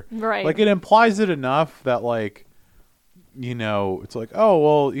together. Right. Like, it implies it enough that, like, you know, it's like, oh,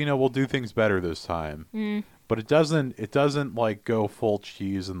 well, you know, we'll do things better this time. Mm. But it doesn't like go full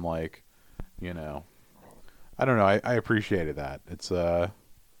cheese and, like, you know, I don't know. I appreciated that. It's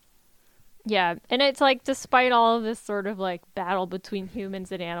Yeah, and it's like, despite all of this sort of like battle between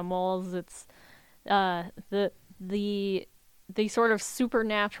humans and animals, it's the sort of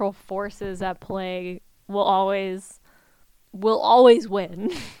supernatural forces at play will always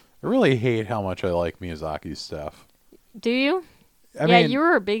win. I really hate how much I like Miyazaki's stuff. Do you? I yeah, mean, you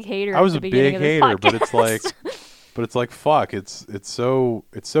were a big hater. I was at a the beginning big of this hater, podcast. but it's like fuck. It's so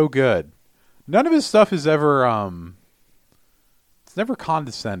good. None of his stuff is ever it's never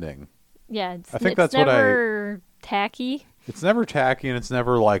condescending. Yeah, I think that's what never tacky. It's never tacky, and it's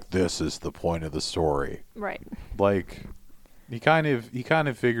never like, this is the point of the story. Right. Like, he kind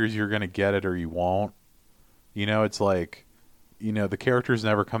of figures you're gonna get it or you won't. You know, it's like, you know, the characters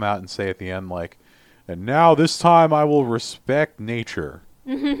never come out and say at the end, like, and now this time I will respect nature.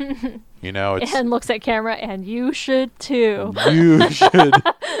 You know, it's, And looks at camera, and you should too. you should,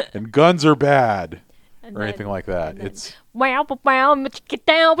 and guns are bad, And or then- anything like that. and then, It's wow, but get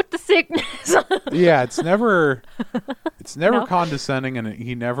down with the sickness. yeah, it's never No. condescending, and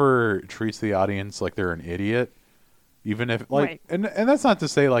he never treats the audience like they're an idiot, even if like, Right. and that's not to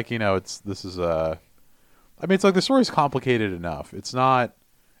say like, you know, I mean, it's like the story's complicated enough. It's not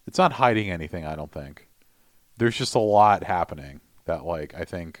hiding anything. I don't think there's just a lot happening that, like, I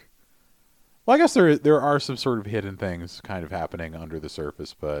think. Well, I guess there are some sort of hidden things kind of happening under the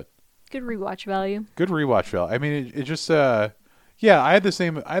surface, but Good rewatch value. good rewatch value. I mean, it just yeah, I had the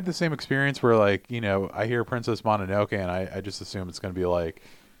same experience where, like, you know, I hear Princess Mononoke and I just assume it's going to be like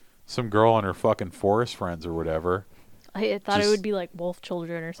some girl and her fucking forest friends or whatever. I thought it Just- would be like Wolf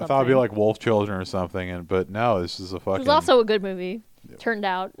Children or something. I thought it'd be like Wolf Children or something, but no, this is a It fucking was also a good movie. Turned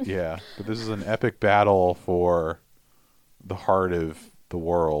out. yeah, but this is an epic battle for the heart of the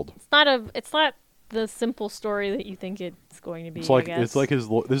world. It's not the simple story that you think it's going to be. It's like I guess. this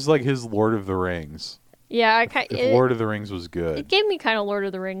is like his Lord of the Rings. Yeah, If Lord of the Rings was good, it gave me kind of Lord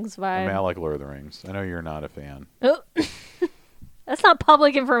of the Rings I vibe. mean, I like Lord of the Rings. I know you're not a fan. Oh. That's not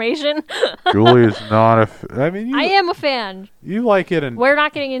public information. Julie is not I mean, I am a fan. you like it, and We're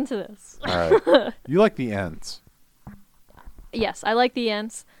not getting into this. all right, you like the Ents. Yes, I like the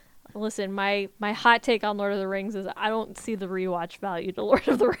Ents. Listen, my hot take on Lord of the Rings is I don't see the rewatch value to Lord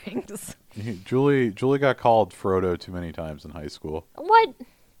of the Rings. Julie got called Frodo too many times in high school. What?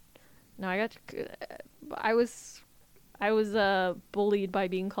 No, I was bullied by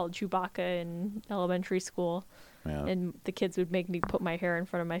being called Chewbacca in elementary school, Yeah, and the kids would make me put my hair in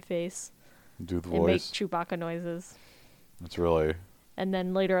front of my face do the and make voice. Chewbacca noises. It's really And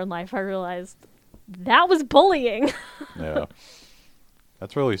then later in life, I realized that was bullying. yeah.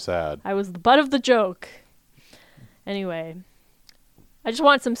 That's really sad. I was the butt of the joke. Anyway, I just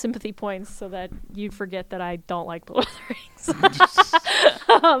want some sympathy points so that you'd forget that I don't like Lord of the Rings.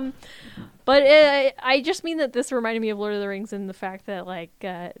 But I just mean that this reminded me of Lord of the Rings in the fact that, like,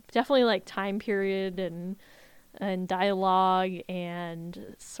 definitely like time period and dialogue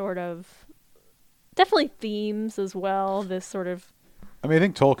and sort of definitely themes as well. This sort of I mean, I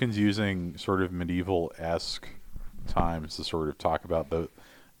think Tolkien's using sort of medieval-esque times to sort of talk about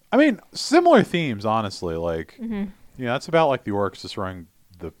similar themes, honestly. Like, you know, it's about like the orcs destroying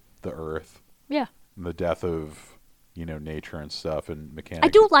the earth, yeah. and the death of, you know, nature and stuff, and mechanics. I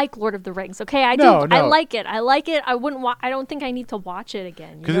do like Lord of the Rings. Okay, I No, do. I no. like it. I like it. I wouldn't. I don't think I need to watch it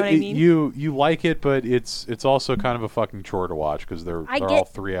again. You Because know what I mean? you like it, but it's also kind of a fucking chore to watch because they're all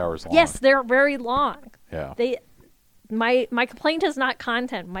 3 hours long. Yes, they're very long. Yeah. My complaint is not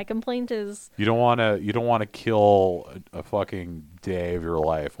content. My complaint is You don't want to kill a fucking day of your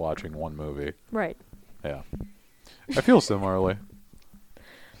life watching one movie. right. Yeah. I feel similarly.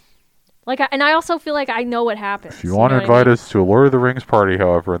 Like, and I also feel like I know what happens. If you want to invite us to a Lord of the Rings party,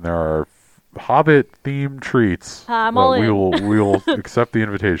 however, and there are Hobbit themed treats, I'm all we in. will accept the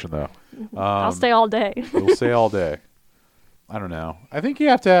invitation though. I'll stay all day. We'll stay all day. I don't know. I think you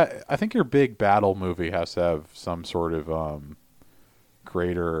have to. I think your big battle movie has to have some sort of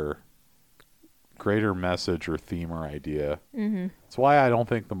greater message or theme or idea. Mm-hmm. That's why I don't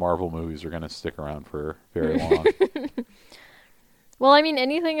think the Marvel movies are going to stick around for very long. Well, I mean,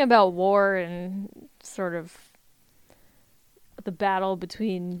 anything about war and sort of the battle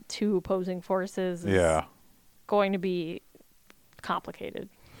between two opposing forces is Yeah. going to be complicated.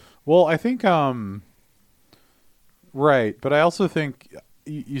 Well, I think right, but I also think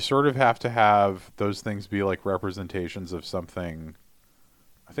you sort of have to have those things be like representations of something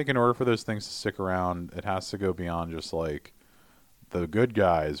I think in order for those things to stick around, it has to go beyond just like the good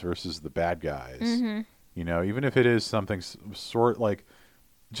guys versus the bad guys. Mm-hmm. You know, even if it is something sort like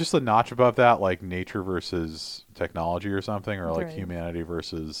just a notch above that, like nature versus technology or something, or like Right. humanity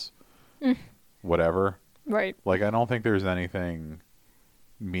versus whatever. Right. Like, I don't think there's anything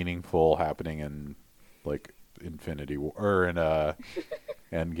meaningful happening in like Infinity War or in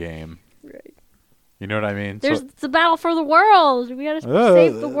Endgame. Right. You know what I mean? It's a battle for the world. We gotta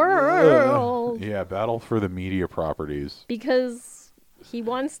save the world. Yeah, battle for the media properties. Because he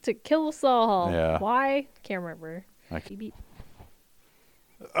wants to kill us all. Yeah. Why? Can't remember. Beep, Beep.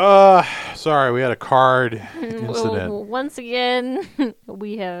 Sorry, we had a card incident. Well, once again,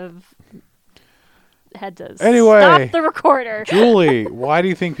 we have had to Anyway. stop the recorder. Julie, why do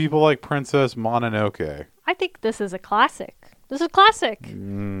you think people like Princess Mononoke? I think this is a classic. This is classic.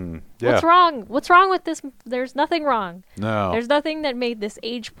 Yeah. What's wrong? What's wrong with this? There's nothing wrong. No. There's nothing that made this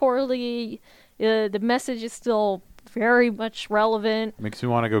age poorly. The message is still very much relevant. Makes me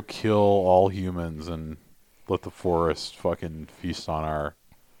want to go kill all humans and let the forest fucking feast on our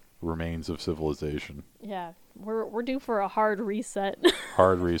remains of civilization. Yeah, we're due for a hard reset.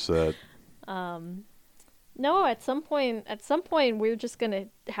 Hard reset. No, at some point we're just gonna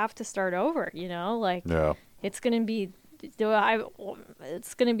have to start over. You know, like Yeah. it's gonna be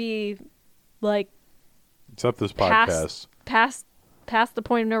like Except this podcast. past the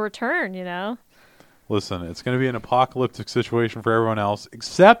point of no return. You know. Listen, it's going to be an apocalyptic situation for everyone else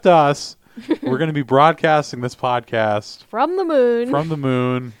except us. We're going to be broadcasting this podcast From the moon.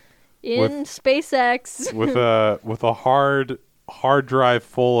 in SpaceX. with a hard drive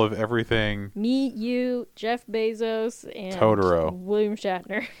full of everything. Me, you, Jeff Bezos, and Totoro. William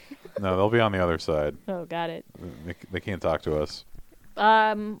Shatner. No, they'll be on the other side. Oh, got it. They can't talk to us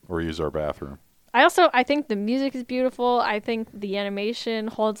or use our bathroom. I think the music is beautiful. I think the animation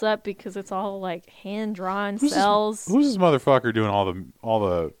holds up because it's all like hand drawn cells. Who's this motherfucker doing all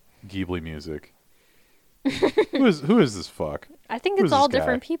the Ghibli music? who is this fuck? I think Who's it's all this guy?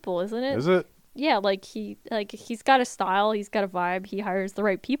 different people, isn't it? Is it? Yeah, he's got a style, he's got a vibe, he hires the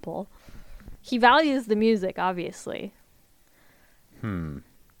right people. He values the music, obviously.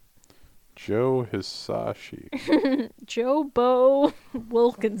 Joe Hisashi. Joe Bo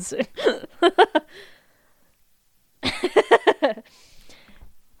Wilkinson.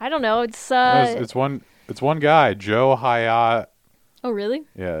 I don't know. It's one guy, Joe Hayat. Oh, really?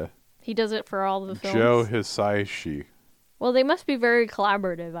 Yeah, He does it for all the films. Joe Hisashi. Well, they must be very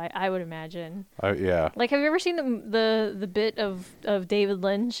collaborative. I would imagine. Yeah. Like, have you ever seen the bit of David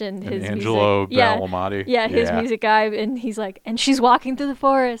Lynch and his Angelo music? Yeah. Badalamenti? Yeah, his music guy, and he's like, and she's walking through the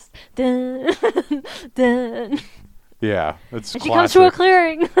forest. Dun, dun. Yeah, it's And she comes to a classic.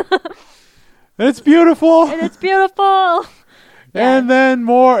 clearing, And it's beautiful. and it's beautiful. And then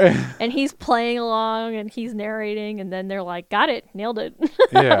more. And he's playing along, and he's narrating, and then they're like, got it, nailed it.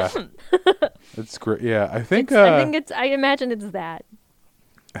 Yeah. It's great. Yeah, I think I imagine it's that.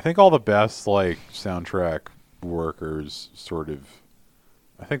 I think all the best like soundtrack workers sort of.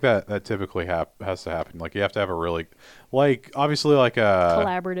 I think that typically has to happen. Like you have to have a really, like obviously like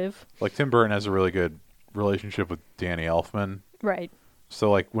Collaborative. like Tim Burton has a really good relationship with Danny Elfman. Right. So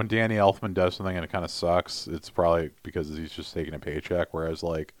like when Danny Elfman does something and it kind of sucks, it's probably because he's just taking a paycheck. Whereas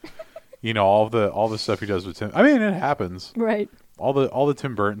like, you know, all the stuff he does with Tim. I mean, it happens. Right. All the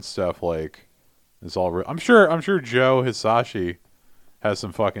Tim Burton stuff like is all real. I'm sure Joe Hisashi has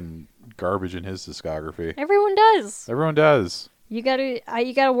some fucking garbage in his discography. Everyone does. Everyone does. You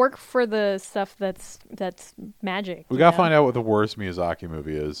gotta work for the stuff that's magic. We gotta find out what the worst Miyazaki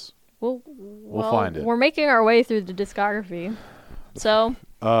movie is. We'll find it. We're making our way through the discography. So,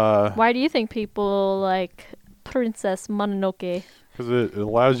 why do you think people like Princess Mononoke? Because it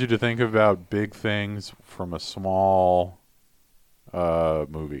allows you to think about big things from a small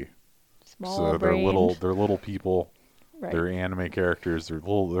movie. Small So brained. they're little people. Right. They're anime characters. They're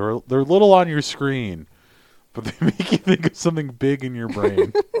little on your screen, but they make you think of something big in your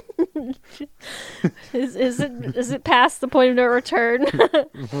brain. Is it past the point of no return?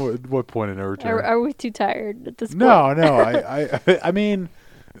 What point of no return? Are we too tired at this point? No. I mean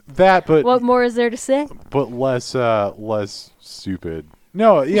that, but What more is there to say? but less stupid.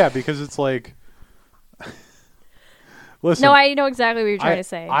 No, yeah, because it's like. Listen, No, I know exactly what you're trying to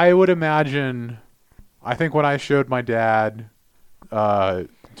say. I would imagine. I think when I showed my dad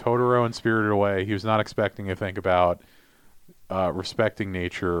Totoro and Spirited Away, he was not expecting to think about respecting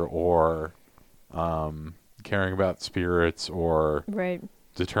nature or caring about spirits or Right.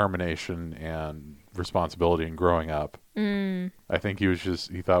 determination and responsibility and growing up. I think he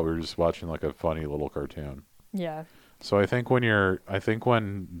thought we were just watching like a funny little cartoon. Yeah. So I think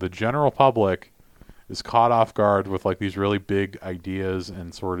when the general public is caught off guard with like these really big ideas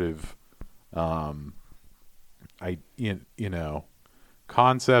and sort of,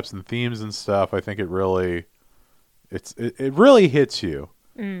 concepts and themes and stuff, I think it really hits you.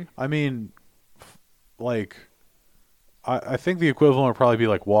 I mean, like, I think the equivalent would probably be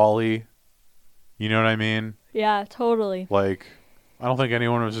like WALL-E. You know what I mean? Yeah, totally. Like, I don't think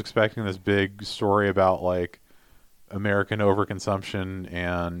anyone was expecting this big story about like American overconsumption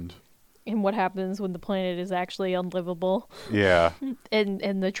and what happens when the planet is actually unlivable. Yeah.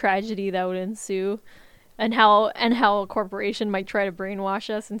 and the tragedy that would ensue, and how a corporation might try to brainwash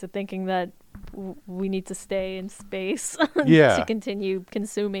us into thinking that we need to stay in space to continue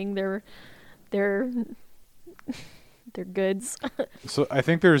consuming their goods. So I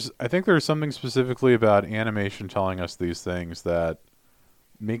think there's something specifically about animation telling us these things that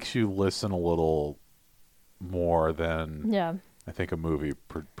makes you listen a little more than I think a movie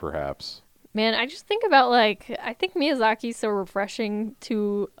perhaps. Man, I just think about like, I think Miyazaki's so refreshing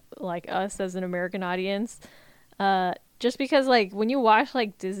to like us as an American audience. Just because like when you watch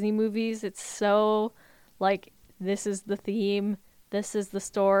like Disney movies, it's so like, this is the theme, this is the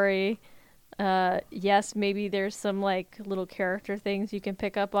story. Yes, maybe there's some like little character things you can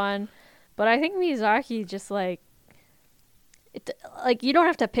pick up on, but I think Miyazaki just like, like you don't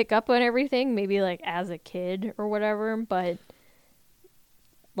have to pick up on everything, maybe like as a kid or whatever, but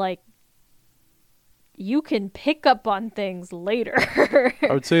like you can pick up on things later.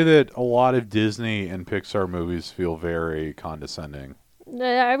 I would say that a lot of Disney and Pixar movies feel very condescending.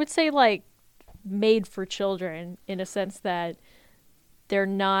 I would say like made for children in a sense that they're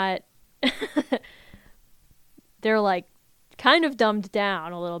not they're like kind of dumbed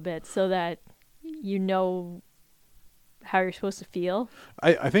down a little bit so that you know how you're supposed to feel.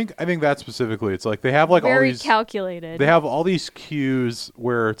 I think that specifically, it's like they have like very all these calculated. They have all these cues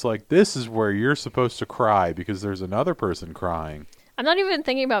where it's like, this is where you're supposed to cry because there's another person crying. I'm not even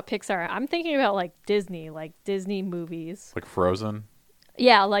thinking about Pixar. I'm thinking about like Disney movies, like Frozen.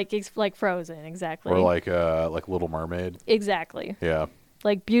 Yeah, like Frozen, exactly. Or like Little Mermaid. Exactly. Yeah.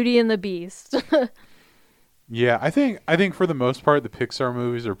 Like Beauty and the Beast. Yeah, I think for the most part the Pixar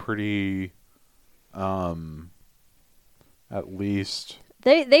movies are pretty at least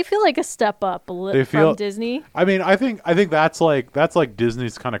they feel like a step up from Disney. I mean, I think that's like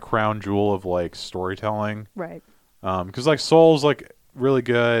Disney's kind of crown jewel of like storytelling. Right. Cuz like Soul's like really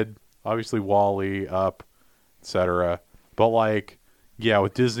good, obviously WALL-E, Up, etc. But like yeah,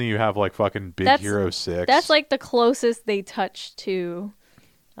 with Disney you have like fucking Big Hero 6. That's like the closest they touch to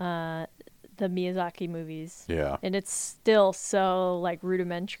the Miyazaki movies. Yeah. And it's still so like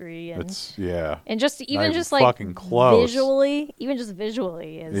rudimentary and and just even just like fucking close. visually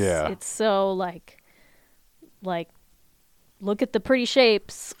is it's so like look at the pretty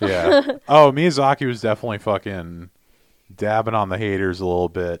shapes. Yeah. Oh, Miyazaki was definitely fucking dabbing on the haters a little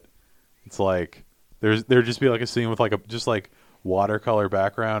bit. It's like there'd just be like a scene with like a just like watercolor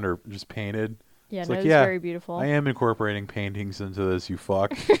background or just painted. Yeah, it's no, like, it's very beautiful. I am incorporating paintings into this, you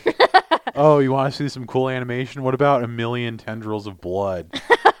fuck. Oh, you want to see some cool animation? What about 1 million tendrils of blood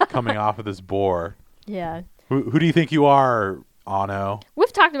coming off of this boar? Yeah. Who do you think you are, Anno?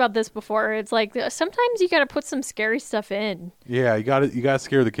 We've talked about this before. It's like sometimes you got to put some scary stuff in. Yeah, you got to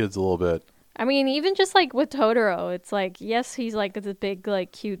scare the kids a little bit. I mean, even just like with Totoro, it's like, yes, he's like this big,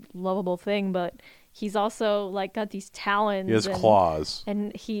 like cute, lovable thing, but he's also like got these talons. He has claws.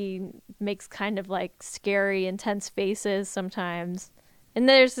 And he makes kind of like scary, intense faces sometimes. And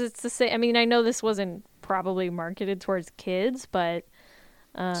it's the same. I mean, I know this wasn't probably marketed towards kids, but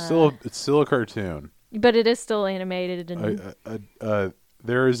it's still a cartoon. But it is still animated, and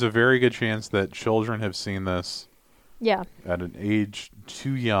there is a very good chance that children have seen this. Yeah. At an age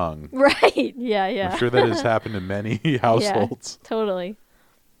too young. Right. Yeah. I'm sure that has happened in many households. Yeah, totally.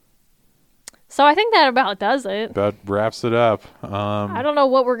 So I think that about does it. About wraps it up. I don't know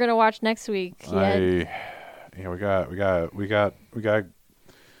what we're gonna watch next week yet. We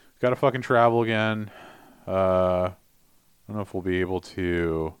got to fucking travel again. I don't know if we'll be able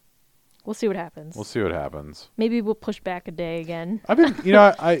to. We'll see what happens. Maybe we'll push back a day again. I've been,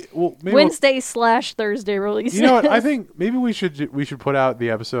 maybe Wednesday/Thursday release. You know what? I think maybe we should put out the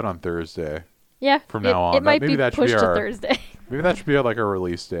episode on Thursday. Yeah. From now on, it might be pushed to Thursday. Maybe that should be like our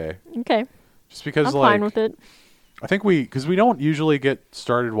release day. Okay. Just because I'm fine with it. I think because we don't usually get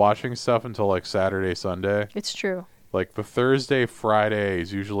started watching stuff until like Saturday, Sunday. It's true. Like the Thursday, Friday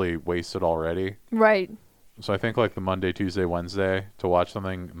is usually wasted already. Right. So I think like the Monday, Tuesday, Wednesday to watch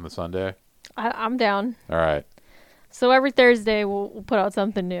something on the Sunday. I'm down. All right. So every Thursday we'll put out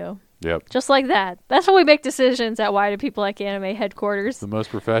something new. Yep. Just like that. That's how we make decisions at Why Do People Like Anime headquarters. The most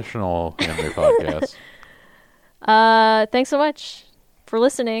professional anime podcast. Thanks so much for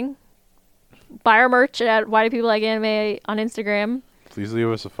listening. Buy our merch at Why Do People Like Anime on Instagram. Please leave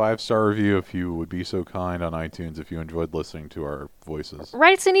us a 5-star review if you would be so kind on iTunes if you enjoyed listening to our voices.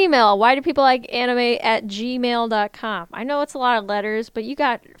 Write us an email, whydopeoplelikeanime@gmail.com. I know it's a lot of letters, but you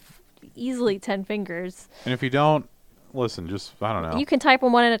got easily 10 fingers. And if you don't, listen, just, I don't know. You can type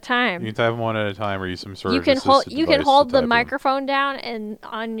them one at a time. You can type them one at a time or use some sort You of can hold device the to type microphone down and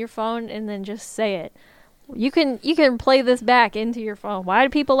on your phone and then just say it. You can play this back into your phone. Why do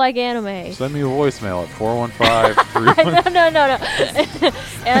people like anime? them. Send me a voicemail at 415-3...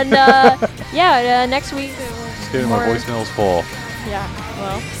 No. And next week. Just kidding, my voicemail's full. Yeah,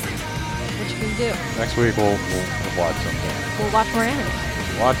 well, what you can do? Next week we'll watch something. We'll watch more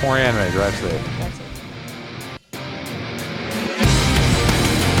anime. Watch more anime. Drive safe. That's it.